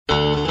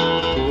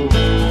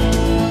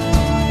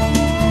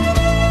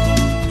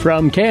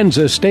From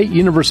Kansas State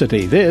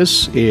University,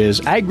 this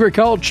is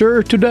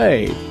Agriculture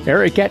Today.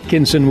 Eric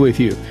Atkinson with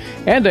you.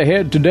 And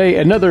ahead today,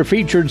 another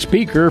featured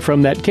speaker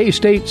from that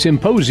K-State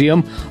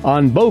Symposium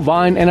on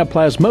Bovine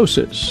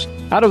Anaplasmosis.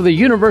 Out of the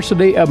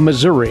University of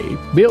Missouri,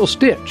 Bill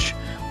Stitch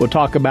will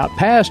talk about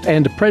past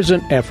and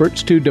present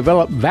efforts to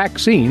develop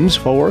vaccines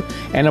for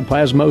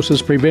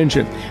anaplasmosis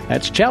prevention.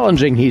 That's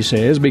challenging, he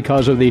says,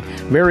 because of the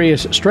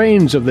various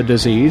strains of the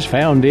disease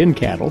found in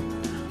cattle.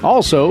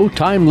 Also,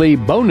 timely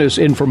bonus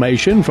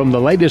information from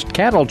the latest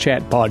Cattle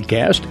Chat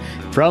podcast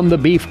from the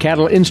Beef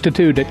Cattle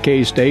Institute at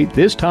K-State.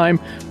 This time,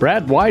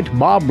 Brad White,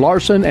 Bob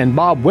Larson, and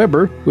Bob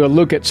Weaber will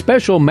look at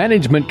special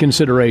management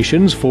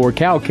considerations for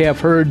cow-calf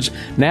herds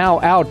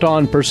now out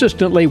on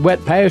persistently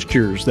wet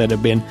pastures that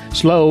have been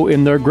slow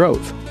in their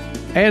growth.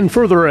 And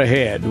further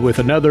ahead, with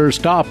another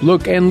Stop,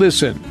 Look, and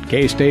Listen,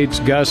 K-State's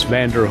Gus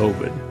Vander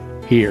Hoeven,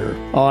 here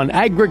on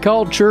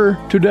Agriculture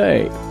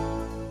Today.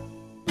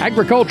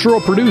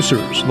 Agricultural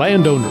producers,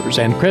 landowners,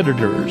 and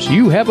creditors,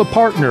 you have a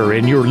partner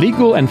in your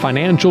legal and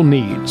financial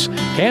needs.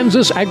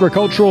 Kansas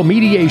Agricultural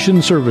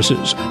Mediation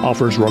Services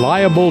offers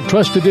reliable,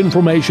 trusted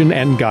information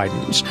and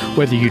guidance.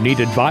 Whether you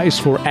need advice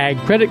for ag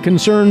credit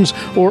concerns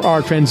or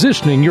are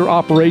transitioning your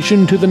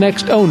operation to the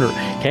next owner,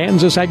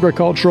 Kansas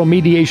Agricultural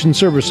Mediation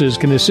Services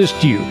can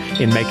assist you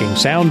in making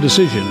sound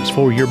decisions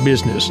for your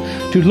business.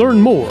 To learn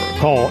more,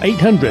 call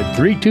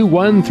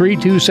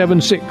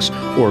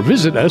 800-321-3276 or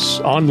visit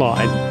us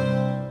online.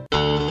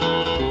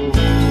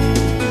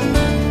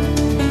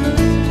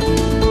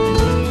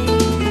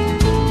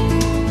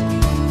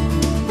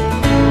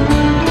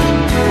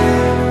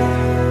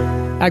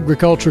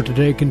 Agriculture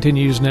Today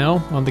continues now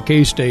on the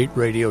K-State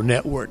Radio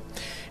Network.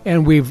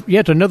 And we've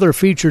yet another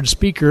featured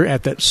speaker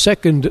at that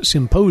second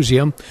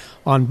symposium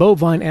on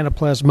bovine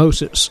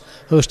anaplasmosis,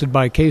 hosted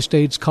by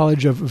K-State's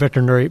College of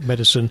Veterinary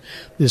Medicine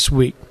this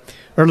week.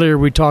 Earlier,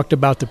 we talked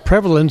about the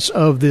prevalence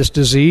of this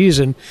disease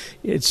and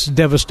its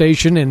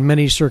devastation in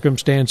many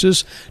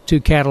circumstances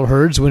to cattle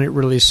herds when it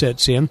really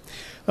sets in.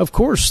 Of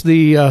course,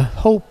 the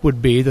hope would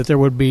be that there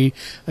would be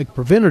a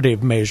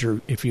preventative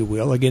measure, if you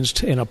will,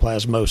 against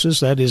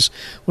anaplasmosis. That is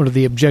one of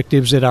the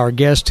objectives that our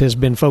guest has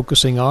been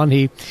focusing on.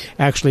 He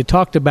actually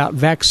talked about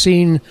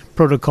vaccine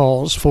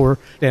protocols for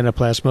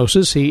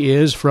anaplasmosis. He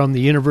is from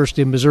the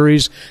University of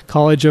Missouri's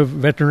College of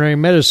Veterinary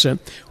Medicine,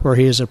 where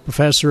he is a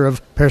professor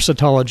of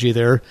parasitology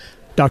there,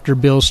 Dr.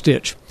 Bill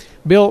Stitch.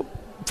 Bill,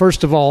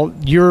 first of all,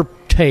 your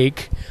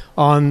take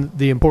on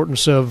the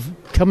importance of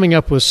coming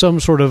up with some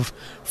sort of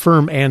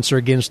firm answer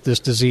against this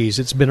disease.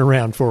 It's been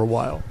around for a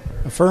while.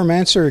 A firm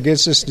answer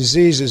against this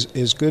disease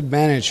is good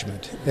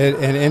management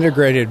and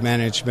integrated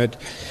management,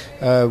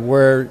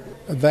 where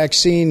a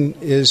vaccine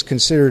is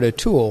considered a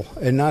tool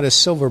and not a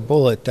silver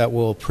bullet that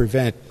will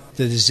prevent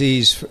the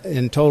disease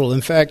in total.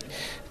 In fact,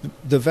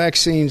 the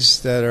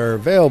vaccines that are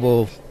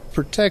available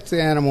protect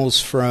the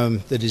animals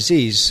from the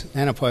disease,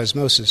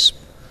 anaplasmosis,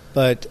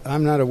 but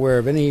I'm not aware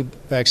of any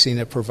vaccine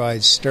that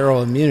provides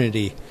sterile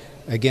immunity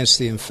against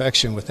the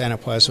infection with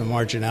Anaplasma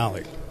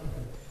marginalis.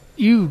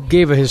 You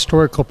gave a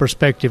historical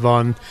perspective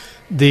on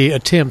the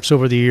attempts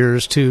over the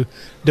years to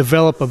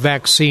develop a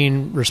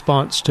vaccine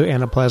response to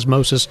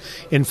anaplasmosis.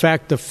 In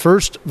fact, the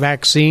first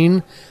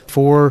vaccine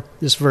for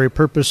this very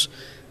purpose,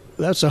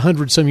 that's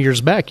 100-some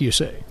years back, you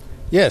say.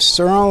 Yes,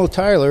 Sir Ronald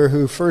Tyler,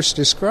 who first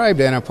described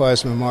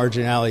Anaplasma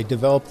marginalis,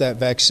 developed that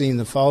vaccine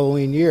the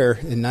following year.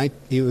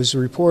 It was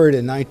reported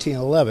in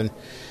 1911.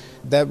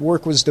 That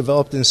work was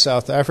developed in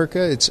South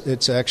Africa.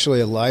 It's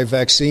actually a live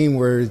vaccine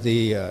where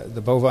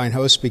the bovine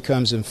host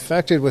becomes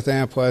infected with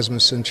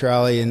Anaplasma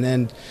centrale and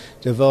then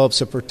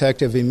develops a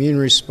protective immune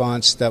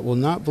response that will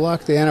not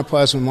block the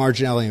Anaplasma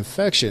marginalis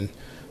infection,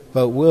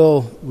 but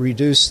will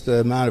reduce the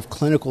amount of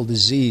clinical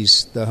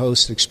disease the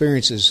host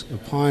experiences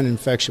upon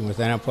infection with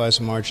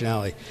Anaplasma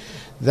marginalis.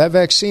 That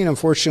vaccine,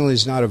 unfortunately,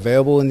 is not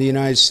available in the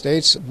United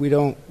States. We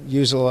don't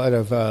use a lot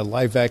of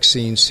live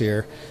vaccines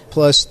here.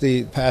 Plus,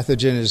 the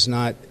pathogen is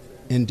not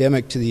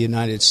endemic to the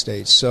United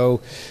States,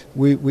 so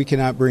we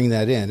cannot bring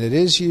that in. It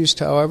is used,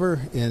 however,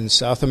 in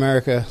South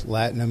America,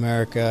 Latin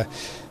America,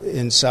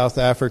 in South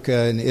Africa,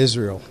 and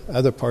Israel,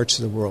 other parts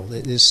of the world.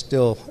 It is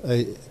still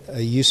a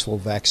useful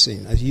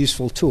vaccine, a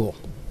useful tool.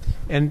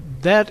 And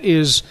that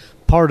is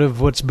part of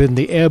what's been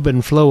the ebb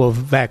and flow of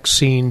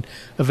vaccine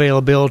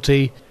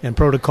availability and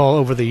protocol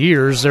over the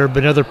years. There have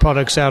been other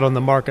products out on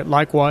the market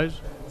likewise.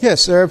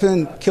 Yes, there have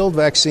been killed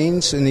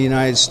vaccines in the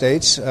United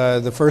States.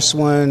 The first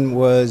one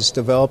was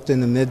developed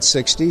in the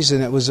mid-'60s,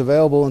 and it was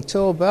available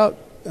until about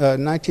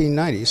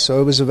 1990.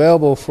 So it was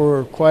available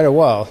for quite a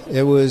while.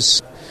 It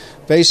was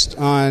based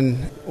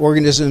on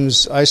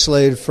organisms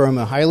isolated from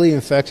a highly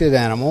infected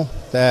animal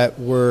that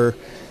were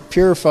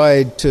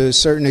purified to a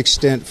certain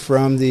extent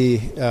from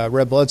the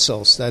red blood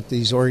cells that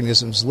these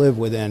organisms live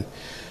within.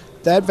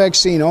 That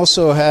vaccine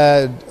also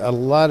had a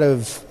lot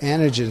of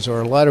antigens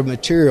or a lot of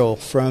material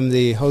from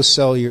the host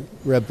cell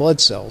red blood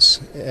cells.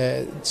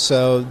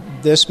 So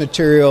this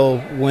material,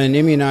 when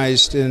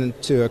immunized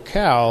into a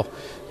cow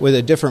with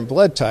a different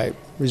blood type,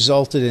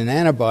 resulted in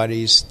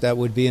antibodies that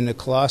would be in the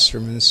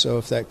colostrum. And so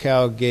if that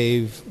cow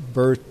gave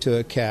birth to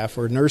a calf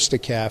or nursed a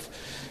calf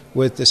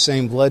with the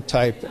same blood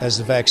type as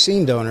the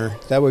vaccine donor,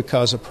 that would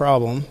cause a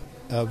problem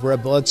of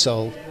red blood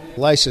cell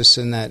lysis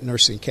in that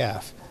nursing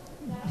calf.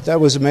 That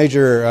was a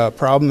major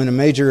problem and a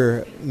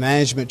major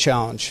management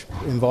challenge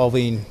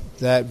involving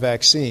that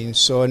vaccine.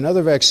 So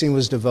another vaccine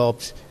was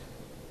developed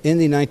in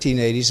the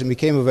 1980s and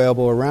became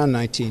available around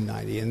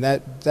 1990. And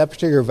that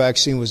particular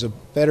vaccine was a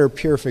better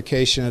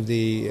purification of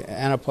the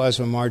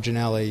Anaplasma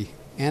marginale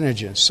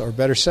antigens, or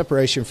better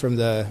separation from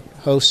the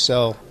host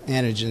cell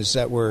antigens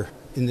that were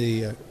in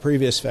the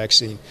previous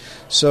vaccine.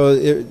 So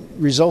it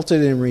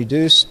resulted in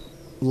reduced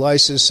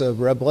lysis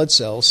of red blood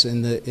cells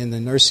in the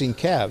nursing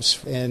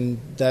calves, and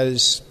that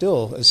is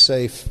still a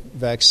safe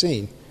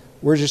vaccine.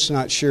 We're just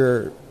not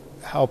sure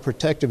how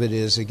protective it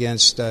is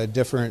against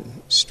different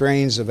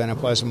strains of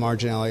Anaplasma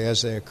marginale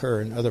as they occur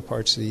in other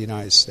parts of the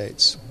United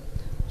States.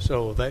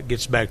 So that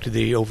gets back to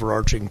the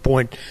overarching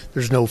point.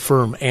 There's no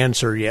firm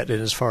answer yet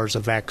as far as a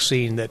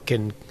vaccine that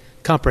can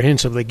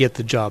comprehensively get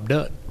the job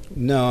done.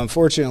 No,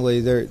 unfortunately,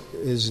 there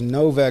is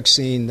no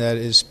vaccine that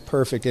is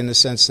perfect in the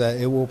sense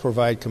that it will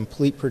provide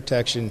complete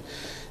protection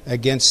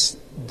against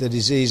the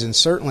disease and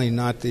certainly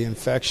not the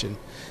infection.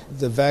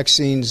 The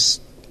vaccines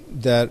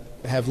that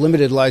have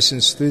limited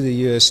license through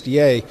the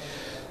USDA,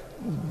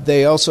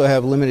 they also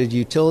have limited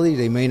utility.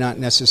 They may not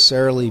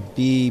necessarily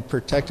be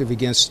protective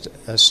against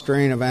a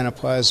strain of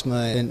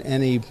Anaplasma in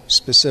any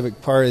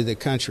specific part of the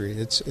country.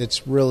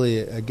 It's really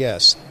a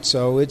guess.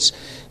 So it's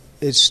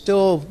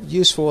still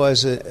useful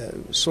as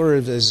a sort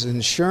of as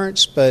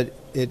insurance, but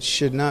it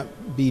should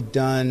not be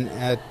done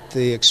at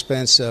the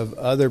expense of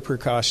other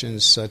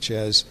precautions such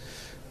as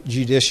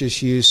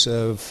judicious use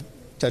of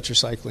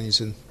tetracyclines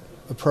and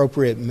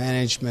appropriate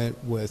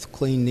management with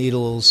clean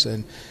needles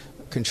and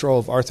control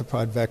of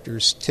arthropod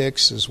vectors,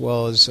 ticks, as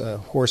well as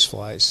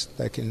horseflies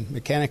that can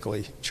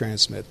mechanically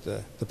transmit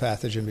the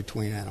pathogen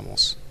between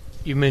animals.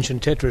 You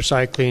mentioned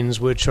tetracyclines,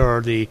 which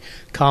are the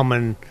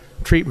common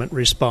treatment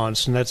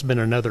response, and that's been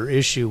another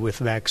issue with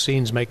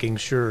vaccines, making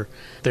sure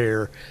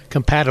they're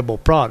compatible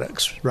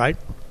products, right?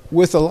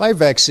 With a live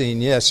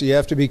vaccine, yes, you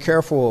have to be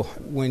careful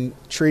when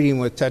treating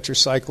with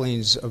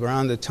tetracyclines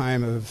around the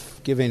time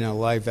of giving a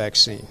live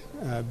vaccine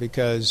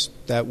because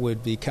that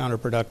would be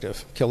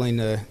counterproductive, killing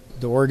the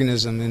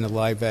organism in the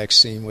live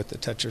vaccine with the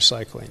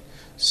tetracycline.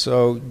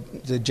 So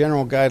the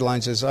general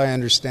guidelines, as I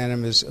understand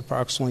them, is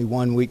approximately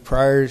 1 week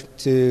prior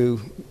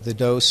to the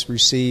dose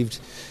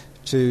received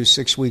to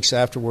 6 weeks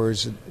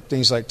afterwards.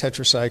 Things like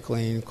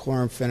tetracycline,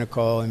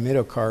 chloramphenicol, and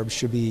midocarb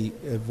should be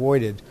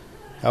avoided.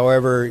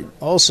 However,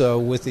 also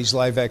with these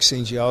live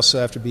vaccines, you also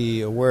have to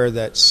be aware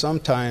that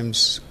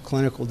sometimes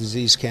clinical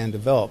disease can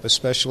develop,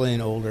 especially in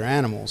older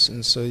animals.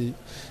 And so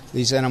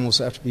these animals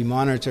have to be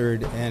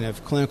monitored, and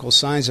if clinical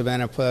signs of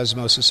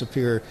anaplasmosis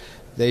appear,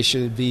 they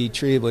should be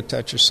treated with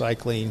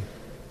tetracycline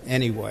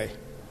anyway,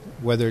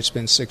 whether it's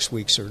been 6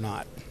 weeks or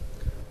not.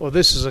 Well,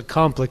 this is a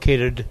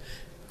complicated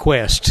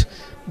quest,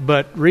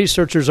 but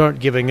researchers aren't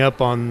giving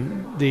up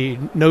on the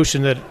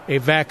notion that a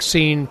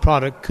vaccine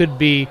product could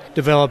be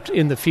developed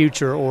in the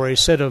future, or a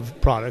set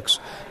of products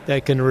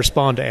that can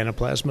respond to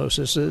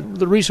anaplasmosis.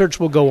 The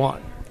research will go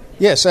on.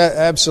 Yes,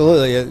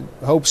 absolutely.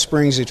 Hope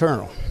springs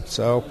eternal.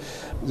 So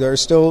there are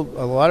still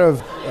a lot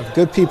of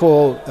good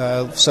people,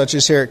 such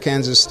as here at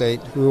Kansas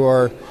State, who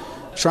are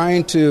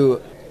trying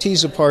to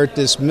tease apart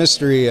this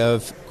mystery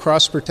of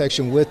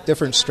cross-protection with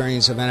different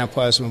strains of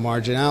Anaplasma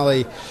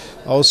marginale.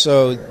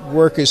 Also,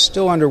 work is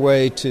still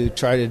underway to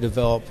try to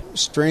develop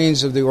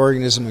strains of the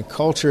organism in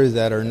culture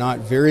that are not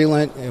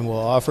virulent and will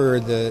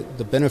offer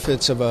the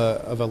benefits of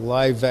a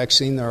live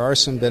vaccine. There are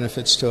some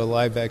benefits to a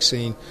live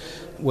vaccine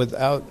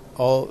without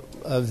all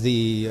of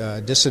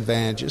the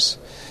disadvantages.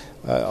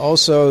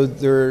 Also,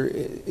 there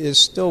is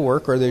still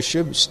work, or there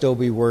should still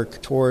be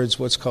work, towards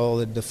what's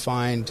called a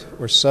defined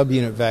or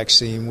subunit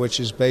vaccine,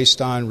 which is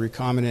based on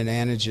recombinant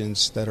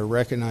antigens that are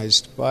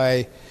recognized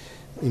by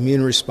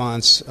immune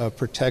response of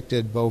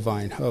protected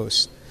bovine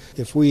hosts.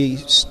 If we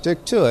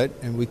stick to it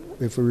and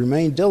if we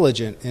remain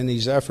diligent in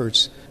these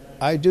efforts,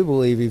 I do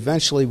believe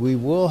eventually we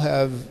will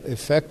have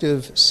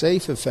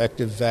safe,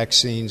 effective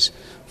vaccines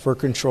for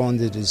controlling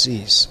the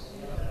disease.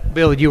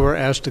 Bill, you were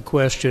asked a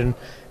question,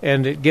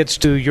 and it gets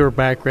to your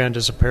background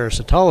as a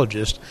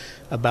parasitologist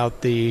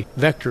about the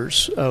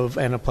vectors of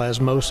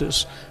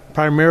anaplasmosis.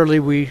 Primarily,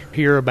 we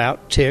hear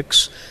about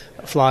ticks.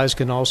 Flies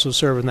can also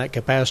serve in that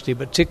capacity,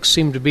 but ticks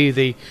seem to be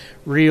the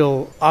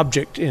real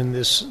object in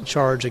this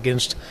charge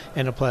against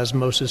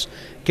anaplasmosis.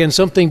 Can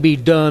something be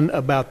done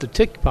about the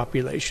tick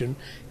population?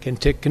 Can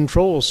tick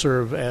control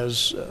serve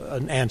as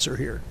an answer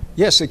here?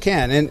 Yes, it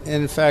can. And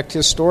in fact,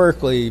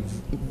 historically,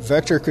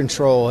 vector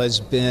control has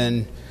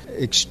been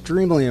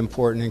extremely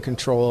important in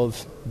control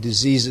of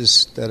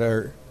diseases that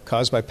are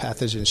caused by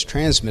pathogens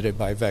transmitted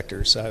by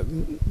vectors.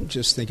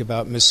 Just think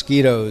about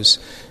mosquitoes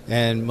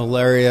and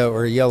malaria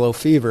or yellow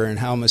fever and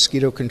how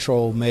mosquito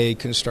control made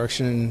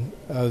construction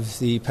of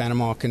the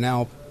Panama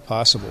Canal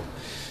possible.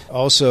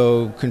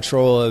 Also,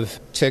 control of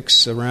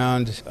ticks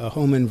around a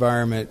home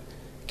environment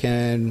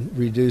can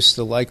reduce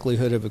the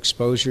likelihood of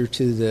exposure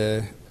to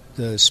the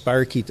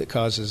spirochete that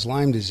causes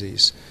Lyme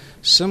disease.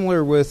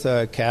 Similar with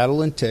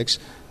cattle and ticks,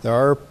 there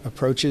are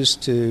approaches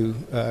to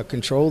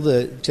control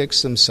the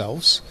ticks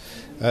themselves.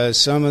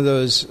 Some of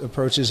those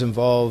approaches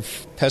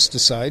involve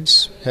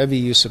pesticides, heavy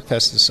use of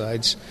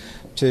pesticides,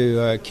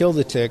 to kill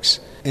the ticks.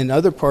 In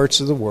other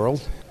parts of the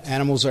world,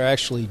 animals are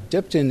actually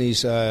dipped in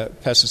these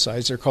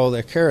pesticides. They're called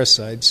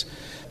acaricides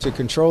to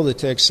control the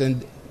ticks.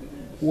 And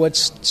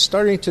what's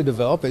starting to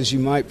develop, as you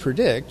might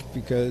predict,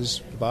 because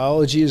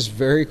biology is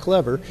very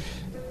clever,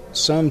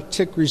 some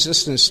tick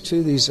resistance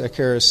to these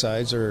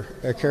acaricides or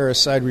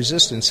acaricide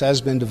resistance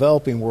has been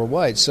developing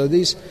worldwide. So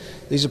these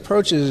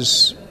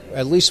approaches,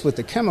 at least with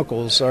the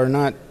chemicals, are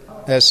not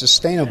as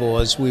sustainable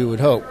as we would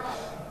hope.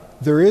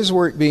 There is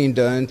work being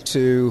done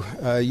to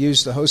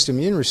use the host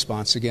immune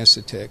response against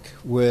the tick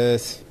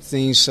with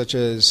things such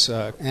as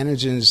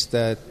antigens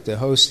that the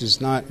host is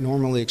not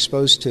normally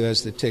exposed to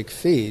as the tick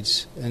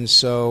feeds. And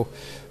so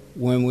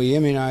when we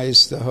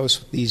immunize the host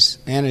with these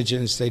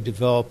antigens, they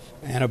develop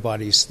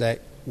antibodies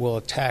that will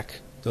attack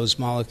those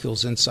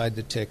molecules inside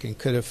the tick and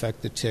could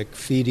affect the tick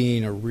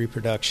feeding or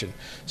reproduction.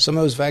 Some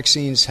of those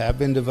vaccines have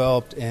been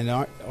developed and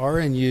are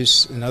in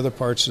use in other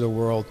parts of the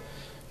world.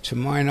 To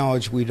my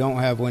knowledge, we don't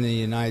have one in the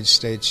United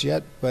States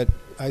yet, but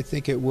I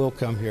think it will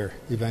come here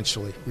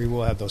eventually. We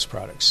will have those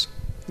products.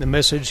 The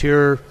message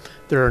here,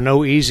 there are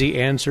no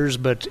easy answers,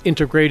 but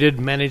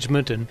integrated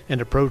management and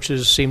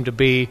approaches seem to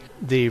be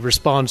the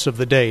response of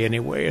the day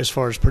anyway, as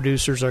far as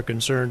producers are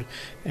concerned,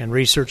 and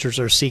researchers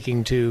are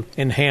seeking to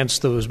enhance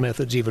those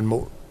methods even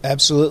more.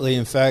 Absolutely.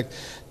 In fact,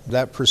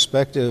 that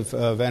perspective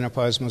of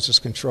anaplasmosis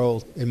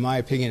control, in my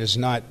opinion, has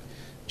not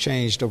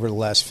changed over the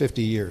last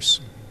 50 years.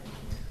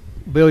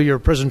 Bill, your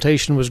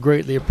presentation was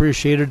greatly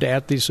appreciated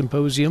at the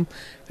symposium,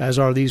 as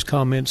are these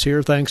comments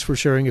here. Thanks for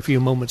sharing a few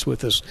moments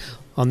with us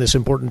on this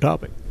important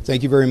topic.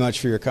 Thank you very much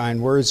for your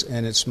kind words,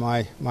 and it's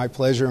my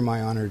pleasure and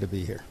my honor to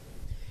be here.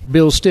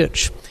 Bill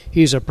Stitch.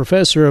 He's a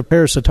professor of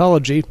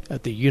parasitology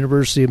at the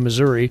University of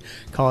Missouri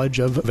College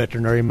of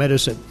Veterinary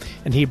Medicine,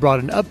 and he brought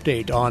an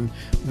update on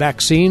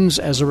vaccines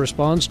as a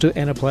response to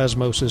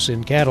anaplasmosis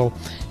in cattle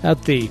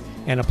at the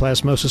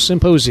Anaplasmosis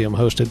Symposium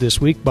hosted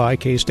this week by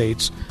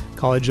K-State's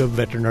College of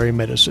Veterinary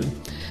Medicine.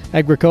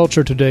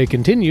 Agriculture Today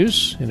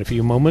continues in a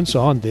few moments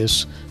on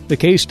the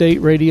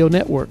K-State Radio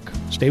Network.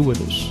 Stay with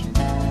us.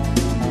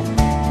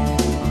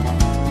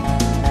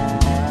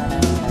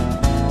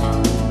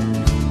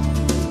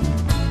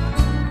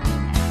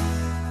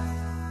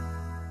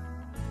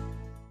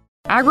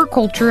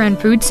 Agriculture and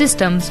food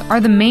systems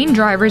are the main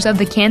drivers of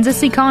the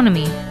Kansas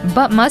economy,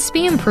 but must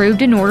be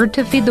improved in order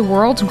to feed the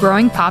world's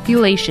growing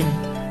population.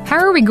 How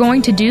are we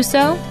going to do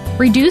so?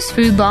 Reduce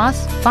food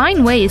loss,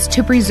 find ways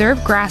to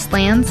preserve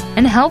grasslands,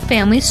 and help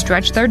families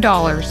stretch their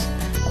dollars.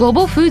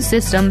 Global food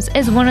systems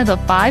is one of the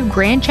 5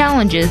 grand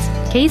challenges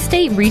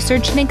K-State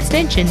Research and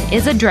Extension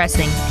is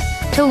addressing.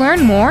 To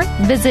learn more,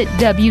 visit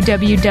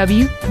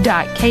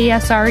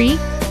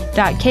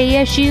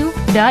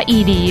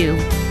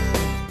www.ksre.ksu.edu.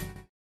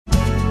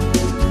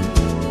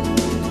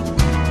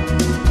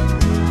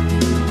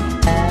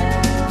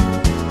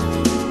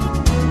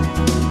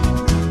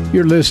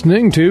 You're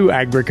listening to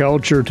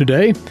Agriculture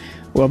Today.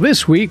 Well,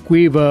 this week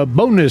we've a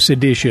bonus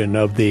edition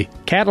of the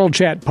Cattle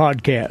Chat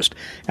podcast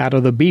out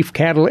of the Beef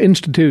Cattle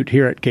Institute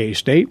here at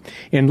K-State,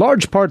 in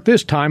large part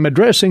this time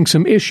addressing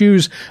some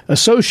issues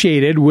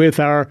associated with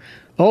our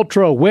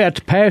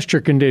ultra-wet pasture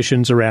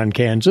conditions around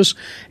Kansas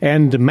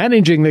and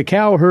managing the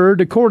cow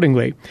herd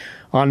accordingly.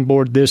 On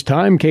board this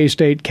time,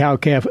 K-State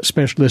cow-calf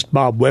specialist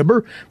Bob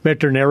Weaber,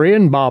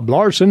 veterinarian Bob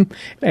Larson,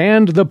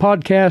 and the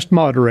podcast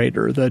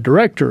moderator, the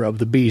director of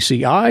the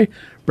BCI,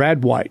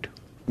 Brad White.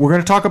 We're going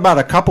to talk about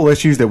a couple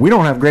issues that we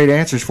don't have great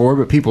answers for,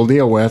 but people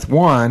deal with.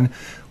 One,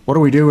 what do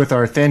we do with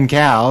our thin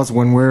cows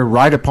when we're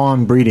right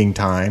upon breeding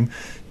time?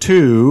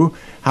 2,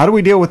 how do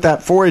we deal with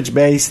that forage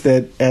base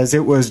that, as it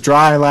was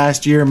dry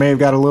last year, may have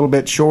got a little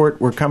bit short?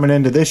 We're coming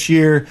into this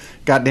year,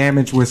 got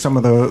damaged with some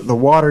of the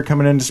water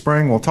coming into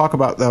spring. We'll talk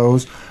about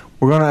those.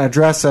 We're going to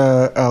address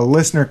a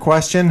listener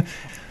question.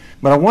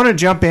 But I want to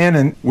jump in,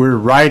 and we're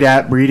right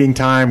at breeding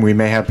time. We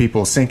may have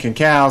people sinking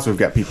cows. We've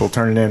got people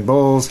turning in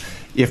bulls.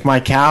 If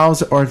my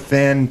cows are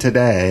thin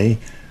today,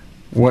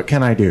 what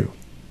can I do?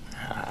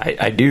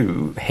 I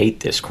do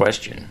hate this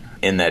question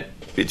in that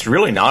it's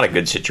really not a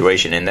good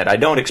situation, in that I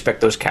don't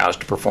expect those cows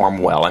to perform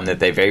well, and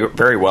that they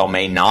very well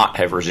may not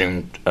have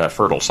resumed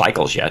fertile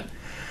cycles yet.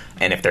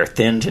 And if they're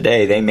thin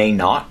today, they may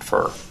not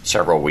for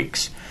several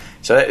weeks.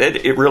 So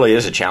it really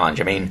is a challenge.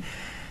 I mean,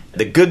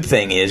 the good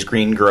thing is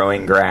green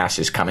growing grass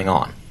is coming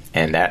on,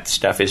 and that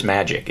stuff is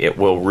magic. It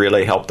will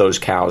really help those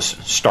cows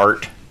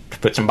start to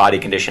put some body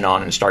condition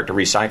on and start to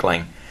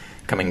recycling,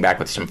 coming back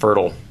with some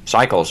fertile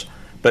cycles.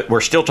 But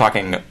we're still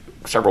talking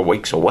several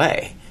weeks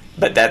away.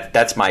 But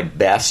that's my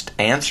best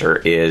answer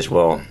is,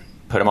 well,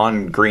 put them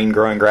on green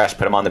growing grass,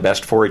 put them on the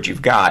best forage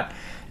you've got.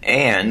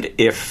 And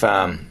if,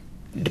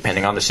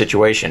 depending on the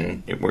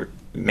situation,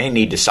 you may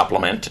need to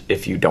supplement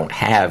if you don't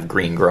have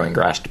green growing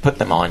grass to put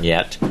them on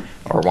yet,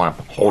 or want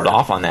to hold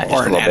off on that just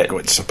a little bit. Or an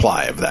adequate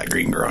supply of that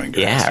green growing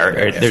grass. Yeah,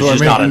 or there's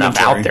just not enough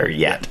out there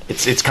yet.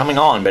 It's coming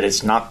on, but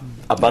it's not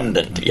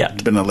abundant yet.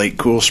 It's been a late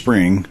cool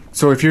spring.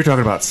 So if you're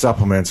talking about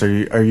supplements,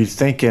 are you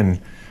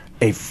thinking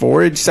a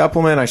forage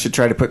supplement? I should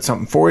try to put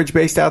something forage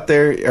based out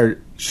there,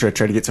 or should I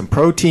try to get some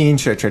protein?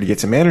 Should I try to get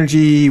some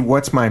energy?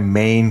 What's my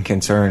main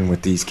concern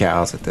with these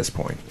cows at this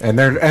point? And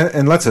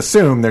let's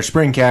assume they're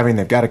spring calving,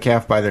 they've got a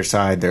calf by their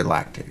side, they're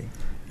lactating.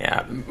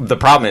 Yeah, the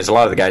problem is a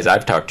lot of the guys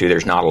I've talked to,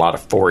 there's not a lot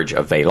of forage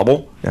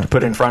available to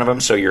put in front of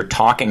them. So you're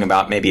talking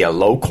about maybe a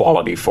low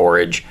quality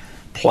forage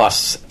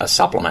plus a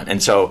supplement.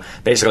 And so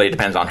basically it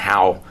depends on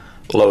how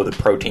low the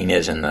protein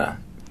is in the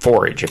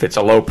forage. If it's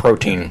a low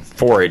protein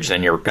forage,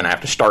 then you're going to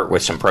have to start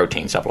with some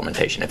protein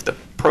supplementation. If the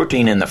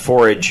protein in the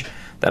forage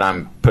that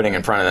I'm putting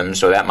in front of them,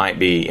 so that might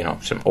be,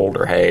 some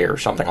older hay or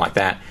something like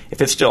that.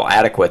 If it's still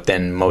adequate,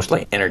 then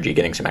mostly energy,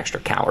 getting some extra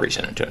calories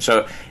in it too.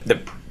 So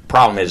the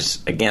problem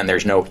is, again,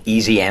 there's no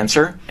easy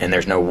answer and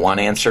there's no one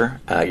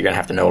answer. You're going to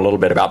have to know a little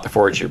bit about the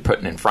forage you're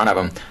putting in front of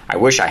them. I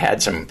wish I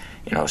had some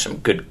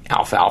good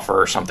alfalfa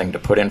or something to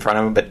put in front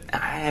of them, but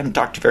I haven't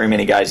talked to very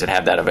many guys that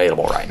have that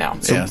available right now.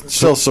 So,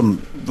 still some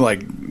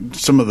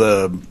of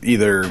the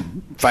either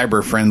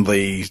fiber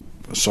friendly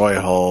soy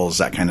hulls,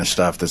 that kind of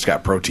stuff that's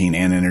got protein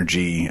and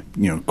energy.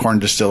 Corn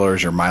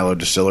distillers or milo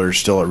distillers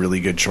still a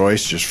really good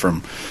choice, just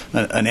from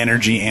an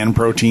energy and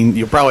protein.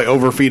 You'll probably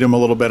overfeed them a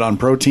little bit on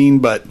protein,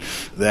 but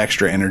the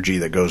extra energy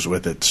that goes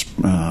with it's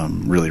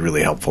really,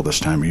 really helpful this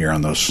time of year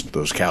on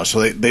those cows.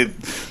 So they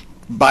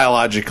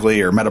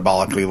biologically or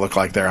metabolically look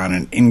like they're on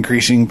an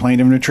increasing plane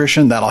of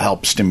nutrition. That'll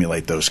help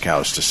stimulate those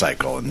cows to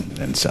cycle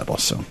and settle.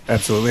 So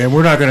absolutely. And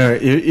we're not going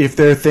to, if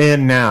they're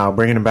thin now,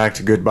 bringing them back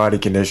to good body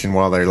condition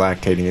while they're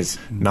lactating is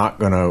not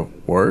going to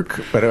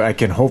work, but I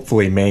can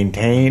hopefully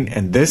maintain.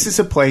 And this is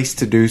a place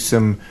to do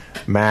some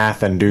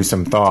math and do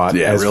some thought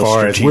as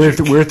far as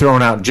we're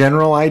throwing out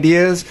general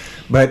ideas.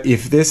 But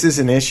if this is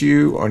an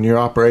issue on your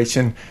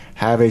operation,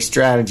 have a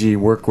strategy,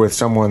 work with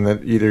someone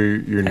that either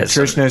your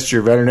nutritionist,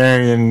 your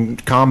veterinarian,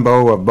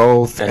 combo of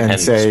both, and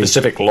say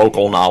specific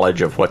local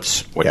knowledge of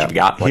what you've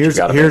got.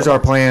 Here's our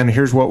plan.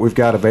 Here's what we've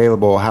got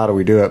available. How do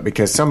we do it?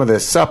 Because some of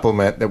this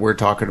supplement that we're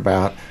talking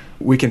about,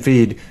 we can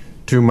feed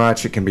too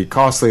much. It can be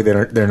costly.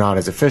 They're not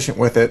as efficient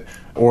with it,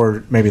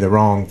 or maybe the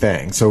wrong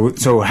thing.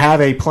 So have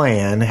a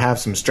plan, have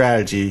some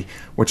strategy,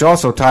 which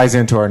also ties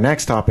into our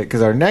next topic,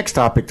 because our next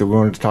topic that we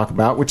wanted to talk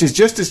about, which is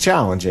just as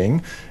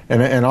challenging,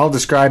 and I'll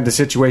describe the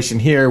situation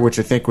here, which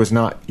I think was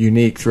not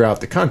unique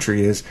throughout the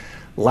country, is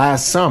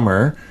last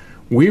summer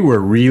we were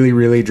really,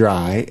 really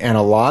dry, and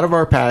a lot of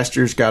our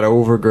pastures got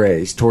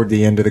overgrazed toward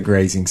the end of the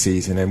grazing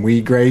season, and we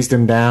grazed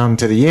them down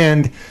to the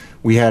end.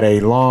 We had a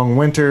long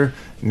winter.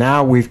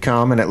 Now we've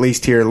come, and at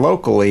least here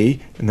locally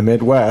in the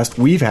Midwest,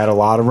 we've had a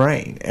lot of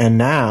rain. And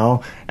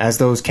now, as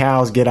those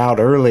cows get out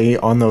early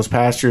on those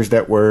pastures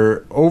that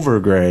were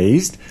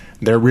overgrazed,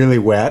 they're really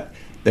wet.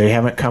 They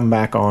haven't come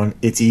back on.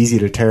 It's easy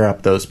to tear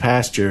up those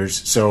pastures.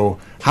 So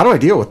how do I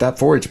deal with that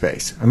forage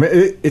base? I mean,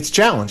 it's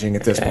challenging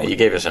at this point. You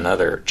gave us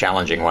another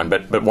challenging one,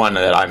 but one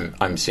that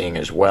I'm seeing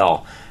as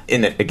well.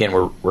 In that, again,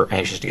 we're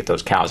anxious to get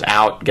those cows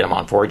out, get them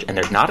on forage, and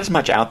there's not as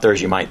much out there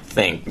as you might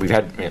think. We've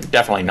had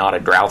definitely not a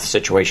drought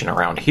situation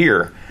around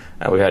here.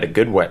 We've had a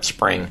good wet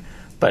spring,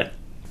 but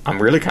I'm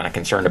really kind of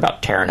concerned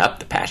about tearing up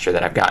the pasture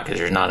that I've got, because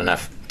there's not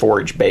enough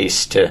forage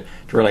base to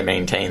really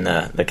maintain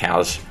the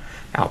cows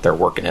out there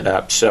working it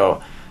up.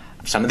 So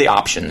some of the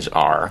options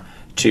are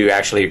to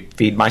actually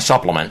feed my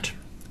supplement,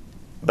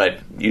 but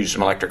use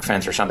some electric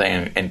fence or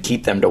something and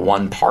keep them to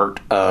one part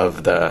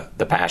of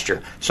the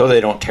pasture so they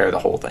don't tear the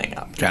whole thing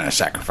up. Kind of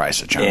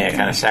sacrifice a chunk. Yeah,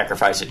 kind of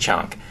sacrifice a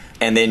chunk.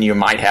 And then you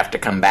might have to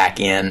come back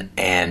in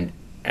and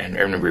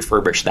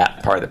refurbish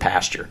that part of the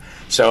pasture.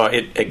 So,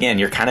 again,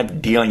 you're kind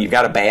of dealing, you've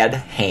got a bad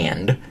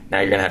hand.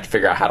 Now you're going to have to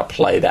figure out how to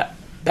play that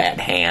bad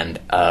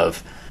hand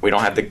of, we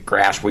don't have the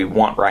grass we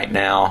want right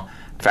now.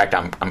 In fact,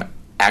 I'm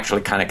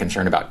actually kind of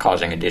concerned about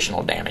causing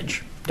additional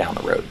damage down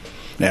the road.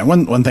 Yeah,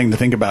 one thing to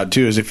think about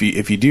too is if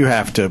you do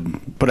have to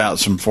put out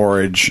some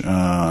forage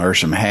or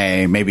some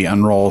hay, maybe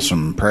unroll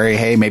some prairie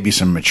hay, maybe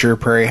some mature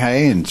prairie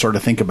hay, and sort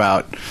of think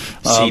about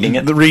seeding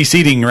it. The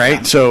reseeding, right?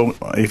 Yeah. So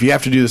if you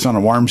have to do this on a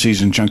warm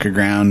season chunk of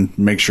ground,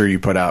 make sure you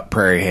put out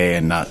prairie hay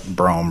and not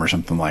brome or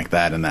something like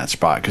that in that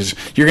spot, because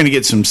you're going to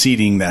get some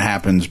seeding that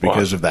happens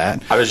because of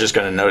that. I was just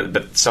going to note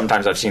that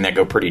sometimes I've seen that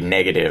go pretty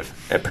negative.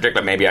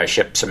 Particularly, maybe I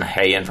ship some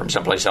hay in from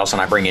someplace else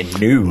and I bring in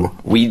new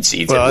weed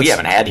seeds that we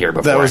haven't had here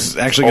before. That was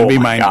actually going to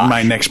be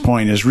my next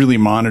point, is really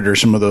monitor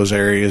some of those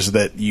areas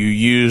that you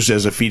used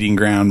as a feeding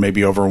ground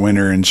maybe over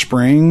winter and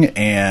spring,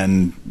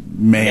 and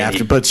may have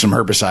to put some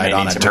herbicide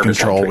on it to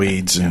control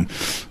weeds, and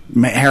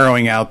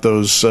harrowing out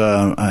those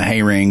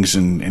hay rings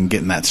and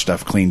getting that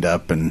stuff cleaned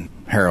up. And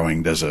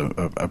harrowing does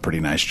a pretty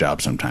nice job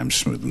sometimes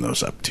smoothing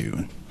those up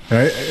too.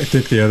 I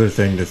think the other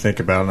thing to think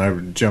about, and I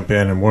would jump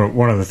in, and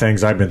one of the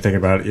things I've been thinking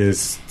about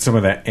is some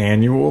of the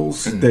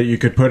annuals that you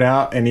could put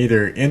out and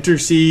either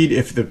interseed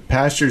if the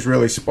pasture is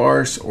really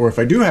sparse, or if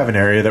I do have an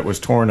area that was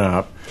torn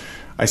up,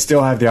 I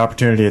still have the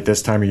opportunity at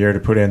this time of year to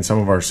put in some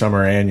of our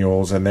summer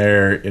annuals, and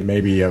there it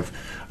may be of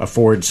a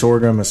forage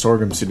sorghum, a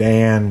sorghum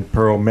Sudan,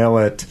 pearl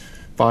millet,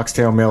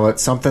 foxtail millet,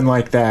 something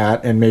like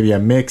that, and maybe a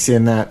mix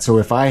in that. So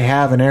if I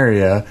have an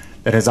area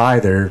that has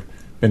either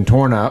been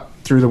torn up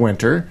through the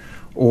winter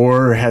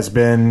or has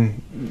been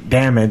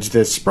damaged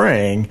this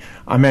spring,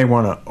 I may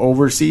want to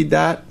overseed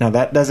that. Now,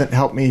 that doesn't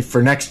help me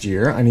for next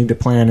year. I need to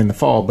plan in the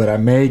fall, but I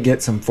may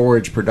get some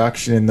forage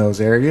production in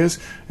those areas,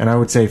 and I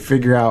would say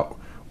figure out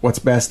what's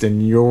best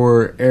in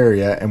your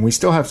area, and we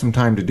still have some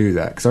time to do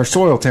that because our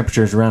soil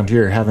temperatures around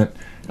here haven't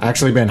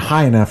actually been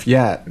high enough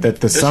yet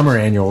that the summer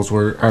annuals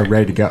are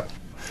ready to go.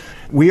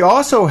 We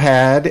also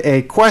had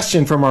a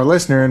question from our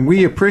listener, and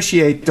we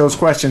appreciate those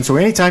questions. So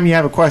anytime you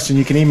have a question,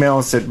 you can email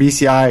us at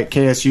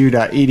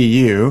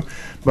bci@ksu.edu.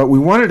 But we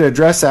wanted to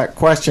address that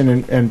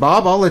question, and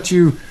Bob, I'll let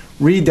you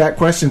read that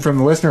question from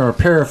the listener or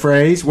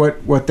paraphrase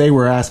what they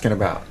were asking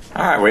about.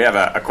 All right, we have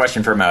a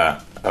question from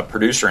a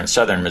producer in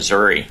southern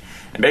Missouri.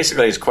 And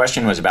basically his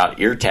question was about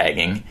ear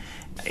tagging.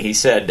 He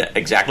said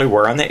exactly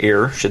where on the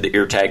ear should the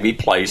ear tag be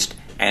placed,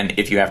 and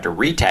if you have to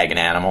re-tag an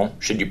animal,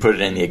 should you put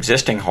it in the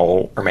existing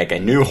hole or make a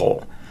new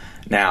hole?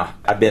 Now,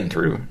 I've been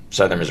through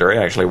southern Missouri.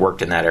 I actually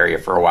worked in that area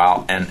for a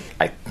while, and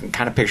I can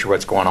kind of picture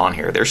what's going on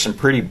here. There's some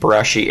pretty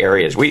brushy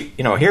areas.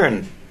 Here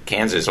in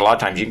Kansas, a lot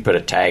of times you can put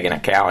a tag in a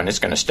cow, and it's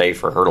going to stay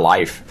for her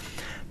life.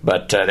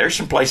 But there's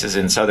some places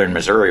in southern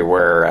Missouri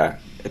where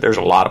there's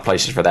a lot of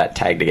places for that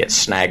tag to get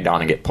snagged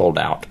on and get pulled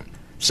out.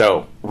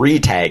 So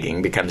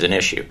re-tagging becomes an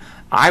issue.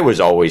 I was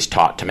always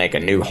taught to make a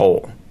new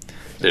hole.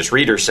 This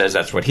reader says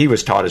that's what he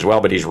was taught as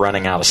well, but he's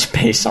running out of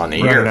space on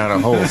the ear. Running out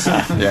of holes.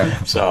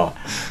 Yeah. So,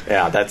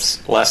 yeah,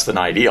 that's less than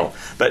ideal.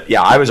 But,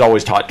 yeah, I was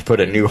always taught to put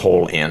a new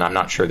hole in. I'm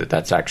not sure that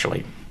that's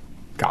actually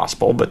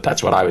gospel, but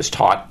that's what I was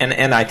taught.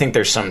 And I think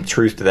there's some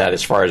truth to that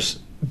as far as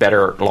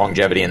better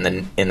longevity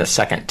in the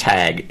second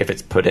tag if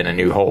it's put in a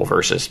new hole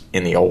versus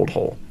in the old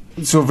hole.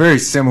 So very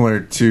similar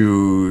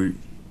to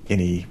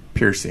any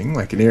piercing,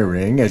 like an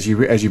earring, as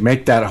you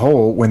make that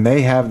hole, when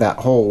they have that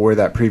hole where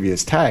that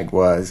previous tag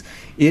was,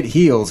 it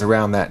heals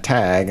around that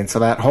tag, and so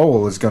that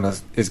hole is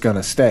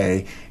gonna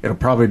stay. It'll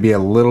probably be a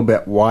little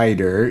bit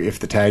wider if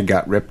the tag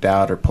got ripped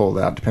out or pulled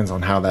out. Depends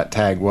on how that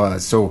tag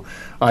was. So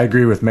I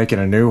agree with making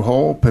a new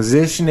hole.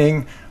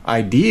 Positioning,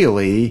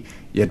 ideally,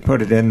 you'd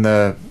put it in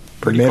the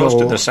pretty middle,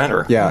 close to the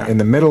center. Yeah, in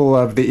the middle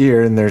of the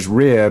ear, and there's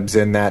ribs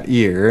in that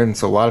ear, and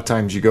so a lot of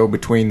times you go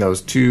between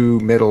those two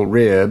middle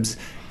ribs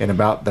in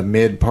about the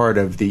mid part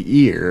of the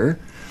ear.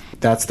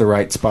 That's the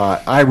right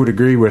spot. I would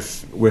agree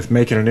with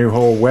making a new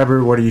hole.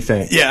 Weber, what do you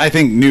think? Yeah, I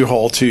think new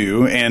hole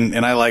too,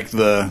 and I like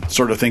the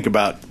sort of think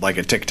about like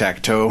a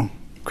tic-tac-toe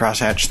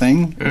crosshatch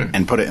thing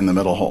and put it in the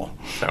middle hole,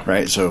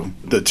 right? So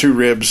the two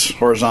ribs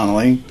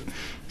horizontally,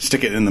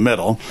 stick it in the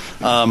middle.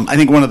 I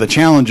think one of the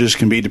challenges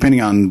can be,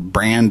 depending on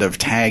brand of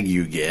tag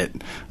you get,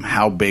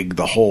 how big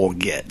the hole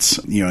gets.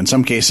 In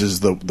some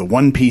cases, the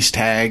one-piece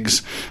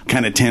tags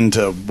kind of tend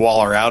to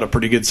waller out a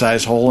pretty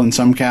good-sized hole in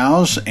some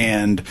cows,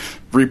 and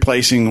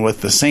replacing with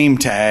the same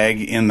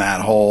tag in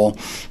that hole,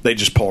 they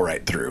just pull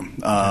right through.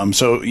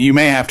 So you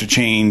may have to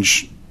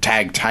change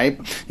tag type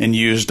and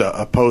used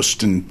a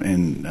post or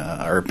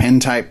a pen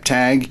type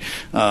tag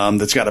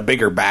that's got a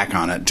bigger back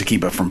on it to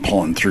keep it from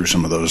pulling through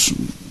some of those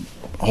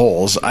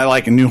holes. I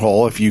like a new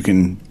hole if you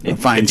can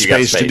find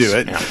space to do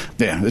it.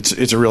 Yeah,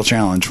 it's a real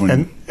challenge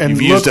when you've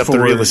used up the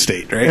real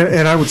estate, right?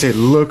 And I would say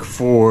look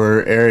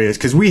for areas,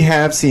 because we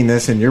have seen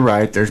this, and you're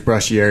right, there's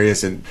brushy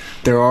areas, and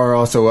there are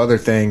also other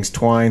things,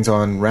 twines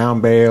on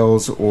round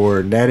bales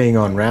or netting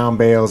on round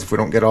bales if we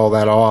don't get all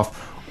that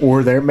off.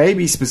 Or there may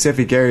be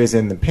specific areas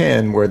in the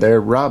pen where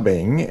they're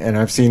rubbing, and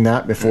I've seen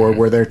that before,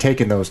 where they're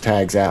taking those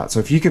tags out. So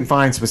if you can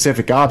find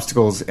specific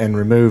obstacles and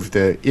remove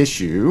the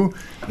issue,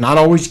 not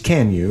always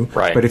can you,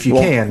 but if you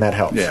can, that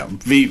helps. Yeah,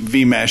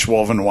 V-mesh,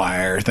 woven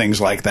wire,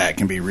 things like that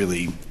can be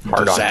really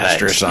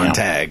disastrous on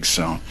tags.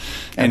 So,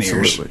 and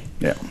absolutely. Ears.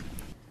 Yeah.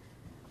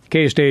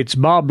 K-State's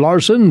Bob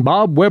Larson,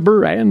 Bob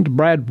Weaber, and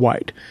Brad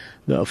White.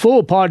 The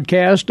full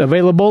podcast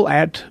available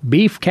at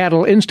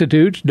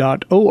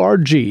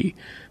beefcattleinstitute.org.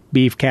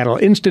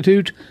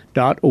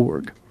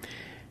 beefcattleinstitute.org.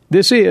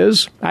 This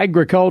is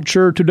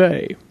Agriculture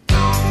Today.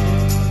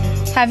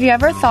 Have you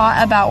ever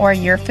thought about where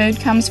your food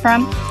comes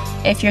from?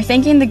 If you're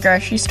thinking the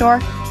grocery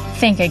store,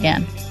 think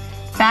again.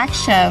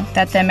 Facts show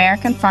that the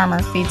American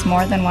farmer feeds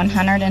more than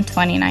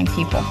 129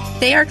 people.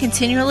 They are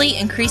continually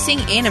increasing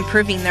and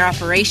improving their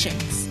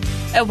operations.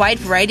 A wide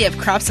variety of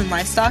crops and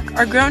livestock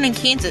are grown in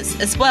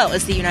Kansas as well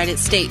as the United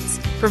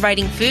States,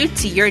 providing food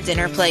to your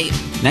dinner plate.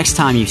 Next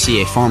time you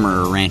see a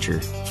farmer or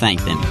rancher,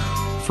 thank them.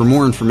 For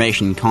more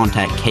information,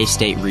 contact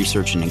K-State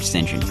Research and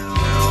Extension.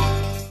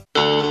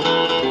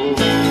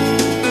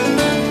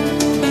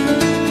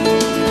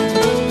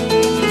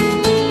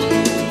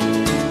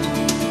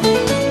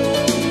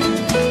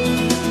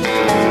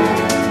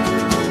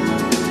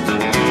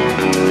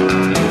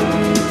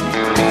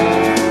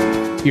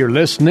 You're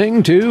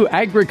listening to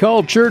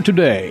Agriculture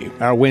Today,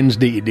 our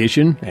Wednesday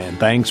edition, and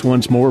thanks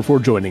once more for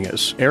joining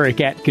us.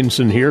 Eric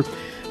Atkinson here.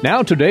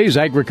 Now today's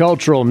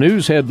agricultural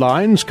news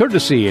headlines,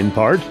 courtesy in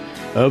part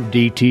of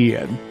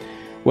DTN.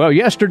 Well,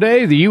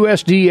 yesterday, the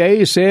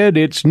USDA said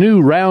its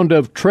new round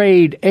of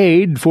trade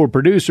aid for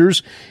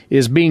producers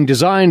is being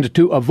designed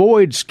to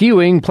avoid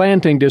skewing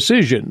planting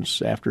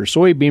decisions after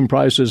soybean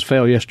prices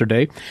fell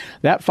yesterday.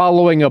 That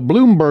following a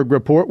Bloomberg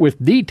report with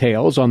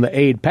details on the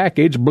aid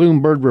package.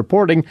 Bloomberg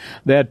reporting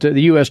that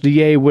the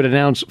USDA would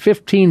announce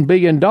 $15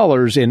 billion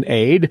in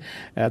aid.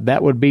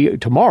 That would be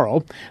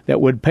tomorrow.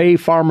 That would pay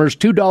farmers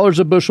 $2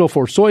 a bushel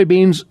for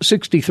soybeans,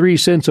 63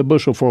 cents a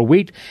bushel for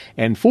wheat,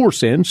 and 4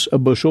 cents a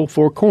bushel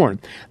for corn.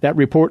 That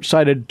report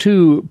cited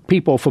two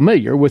people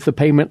familiar with the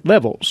payment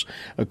levels.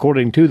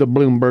 According to the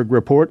Bloomberg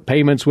report,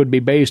 payments would be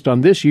based on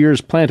this year's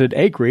planted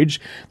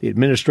acreage. The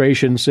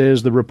administration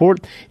says the report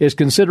is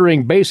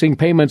considering basing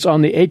payments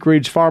on the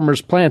acreage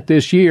farmers plant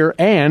this year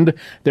and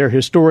their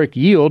historic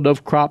yield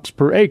of crops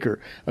per acre,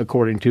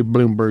 according to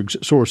Bloomberg's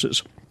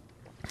sources.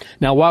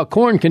 Now, while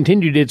corn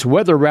continued its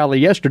weather rally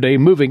yesterday,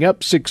 moving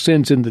up 6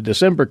 cents in the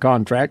December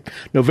contract,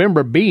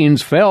 November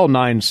beans fell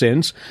 9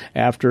 cents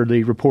after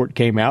the report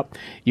came out.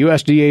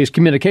 USDA's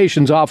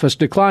communications office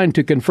declined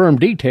to confirm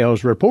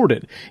details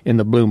reported in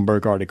the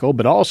Bloomberg article,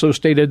 but also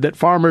stated that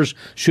farmers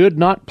should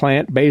not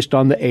plant based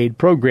on the aid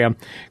program.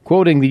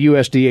 Quoting the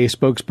USDA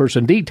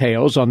spokesperson,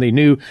 details on the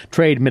new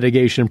trade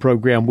mitigation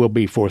program will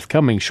be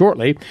forthcoming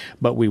shortly,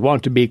 but we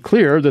want to be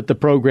clear that the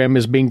program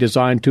is being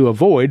designed to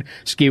avoid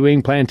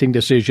skewing planting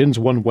decisions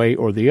one way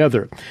or the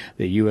other.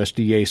 The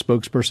USDA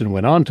spokesperson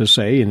went on to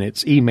say in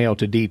its email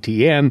to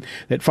DTN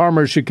that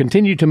farmers should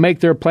continue to make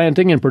their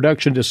planting and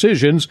production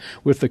decisions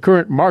with the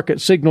current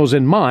market signals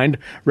in mind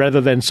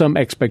rather than some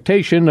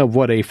expectation of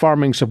what a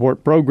farming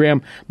support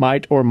program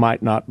might or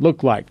might not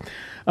look like.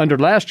 Under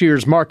last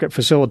year's market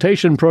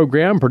facilitation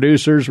program,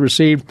 producers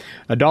received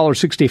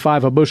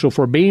 $1.65 a bushel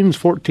for beans,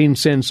 14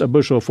 cents a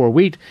bushel for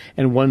wheat,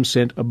 and 1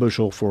 cent a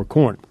bushel for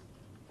corn.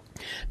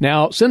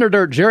 Now,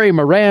 Senator Jerry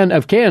Moran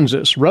of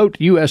Kansas wrote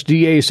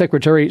USDA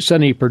Secretary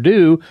Sonny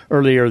Perdue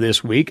earlier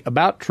this week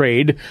about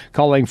trade,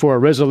 calling for a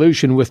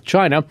resolution with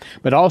China,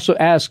 but also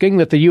asking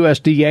that the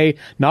USDA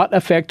not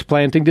affect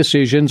planting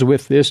decisions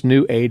with this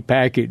new aid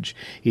package.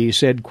 He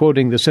said,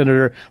 quoting the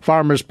senator,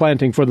 "Farmers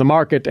planting for the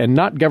market and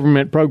not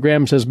government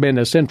programs has been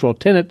a central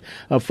tenet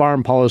of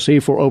farm policy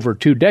for over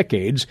 2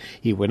 decades.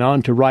 He went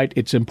on to write,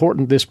 "It's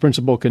important this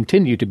principle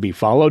continue to be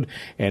followed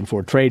and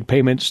for trade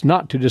payments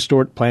not to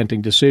distort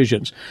planting decisions."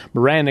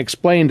 Moran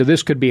explained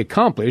this could be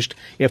accomplished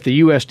if the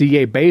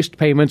USDA based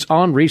payments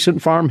on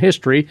recent farm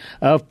history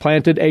of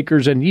planted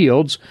acres and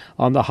yields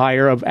on the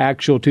higher of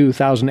actual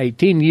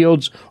 2018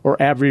 yields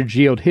or average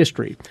yield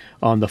history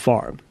on the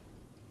farm.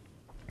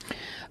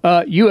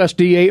 A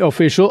USDA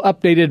official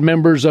updated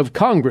members of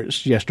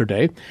Congress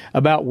yesterday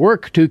about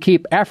work to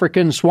keep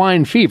African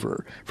swine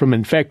fever from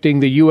infecting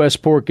the U.S.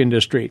 pork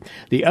industry.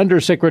 The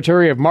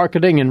Undersecretary of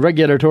Marketing and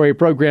Regulatory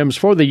Programs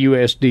for the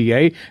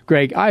USDA,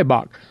 Greg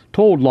Eibach,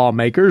 told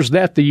lawmakers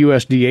that the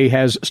USDA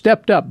has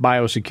stepped up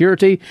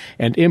biosecurity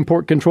and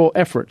import control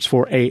efforts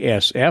for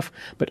ASF,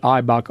 but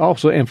Eibach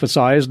also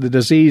emphasized the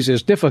disease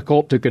is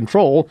difficult to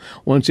control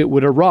once it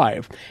would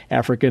arrive.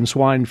 African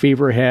swine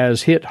fever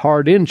has hit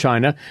hard in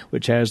China,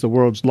 which has the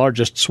world's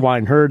largest